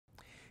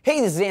Hey,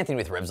 this is Anthony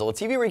with RevZilla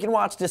TV, where you can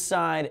watch,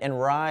 decide, and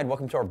ride.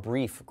 Welcome to our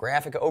brief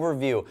graphic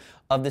overview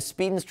of the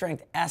Speed and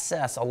Strength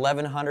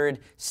SS1100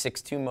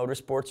 6.2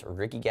 Motorsports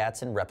Ricky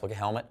Gatson replica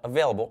helmet,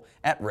 available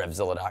at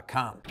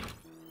RevZilla.com.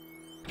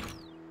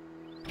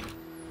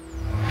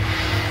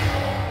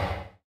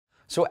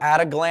 So at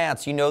a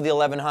glance, you know the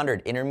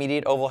 1100,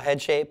 intermediate oval head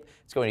shape.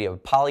 It's going to be a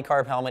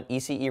polycarb helmet,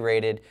 ECE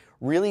rated,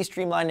 really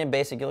streamlined and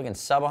basic. You're looking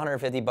sub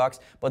 150 bucks,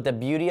 but the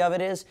beauty of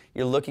it is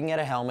you're looking at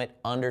a helmet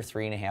under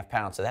 3.5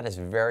 pounds. So that is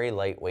very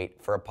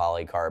lightweight for a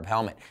polycarb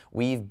helmet.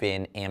 We've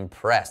been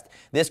impressed.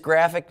 This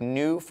graphic,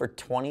 new for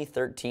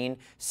 2013,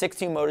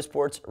 6.2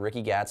 Motorsports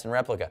Ricky Gatson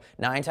replica.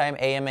 9-time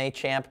AMA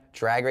champ,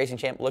 drag racing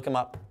champ, look him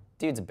up.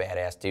 Dude's a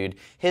badass dude.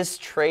 His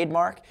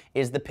trademark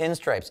is the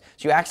pinstripes.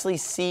 So you actually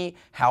see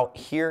how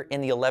here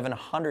in the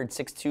 1100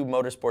 6.2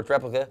 Motorsports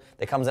replica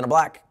that comes in a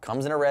black,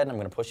 comes in a red, and I'm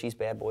going to push these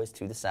bad boys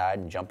to the side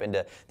and jump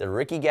into the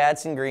Ricky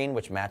Gatson green,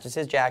 which matches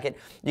his jacket.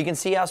 You can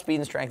see how Speed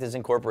and Strength is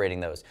incorporating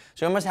those.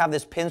 So we must have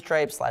this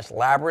pinstripe /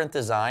 labyrinth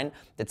design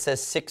that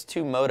says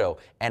 6.2 Moto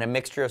and a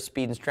mixture of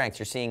Speed and Strength.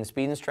 You're seeing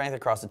Speed and Strength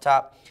across the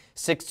top,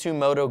 6.2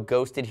 Moto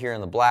ghosted here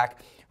in the black.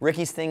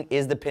 Ricky's thing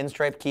is the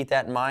pinstripe, keep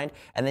that in mind.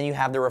 And then you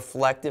have the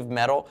reflective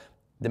metal,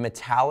 the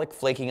metallic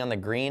flaking on the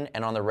green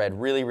and on the red.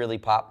 Really, really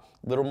pop.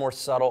 A little more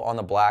subtle on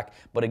the black,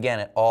 but again,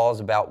 it all is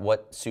about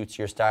what suits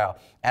your style.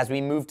 As we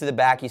move to the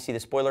back, you see the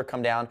spoiler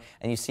come down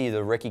and you see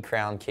the Ricky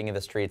crown, king of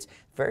the streets.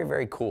 Very,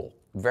 very cool.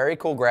 Very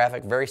cool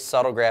graphic, very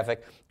subtle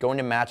graphic, going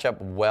to match up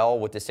well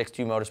with the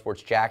 6.2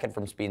 Motorsports jacket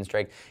from Speed and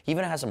Strength. He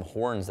even has some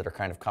horns that are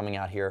kind of coming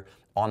out here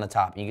on the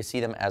top. You can see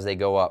them as they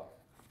go up.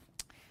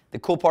 The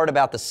cool part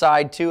about the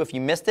side too, if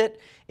you missed it,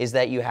 is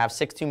that you have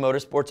 6.2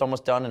 Motorsports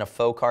almost done in a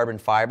faux carbon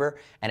fiber,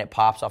 and it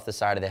pops off the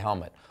side of the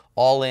helmet.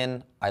 All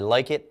in, I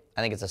like it.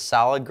 I think it's a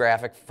solid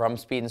graphic from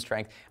Speed and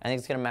Strength. I think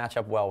it's going to match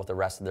up well with the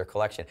rest of their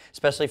collection.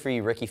 Especially for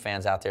you Ricky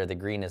fans out there, the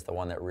green is the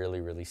one that really,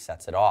 really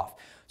sets it off.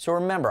 So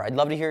remember, I'd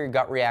love to hear your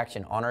gut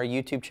reaction on our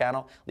YouTube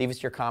channel. Leave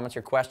us your comments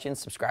or questions.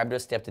 Subscribe to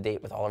us, stay up to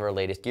date with all of our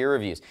latest gear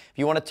reviews. If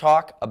you want to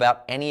talk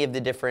about any of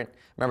the different,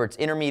 remember it's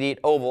intermediate,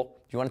 oval.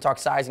 If you want to talk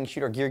sizing,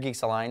 shoot our Gear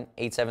Geeks line,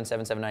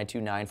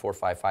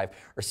 877-792-9455,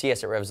 or see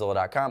us at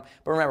RevZilla.com.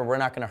 But remember, we're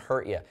not going to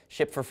hurt you.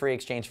 Ship for free,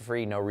 exchange for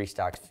free, no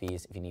restock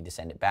fees if you need to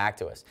send it back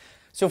to us.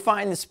 So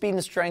find the Speed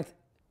and Strength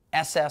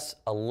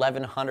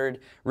SS1100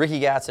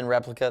 Ricky Gatson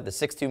replica, the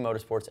 6.2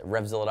 Motorsports at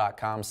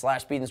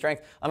RevZilla.com/Speed and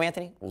Strength. I'm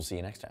Anthony. We'll see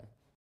you next time.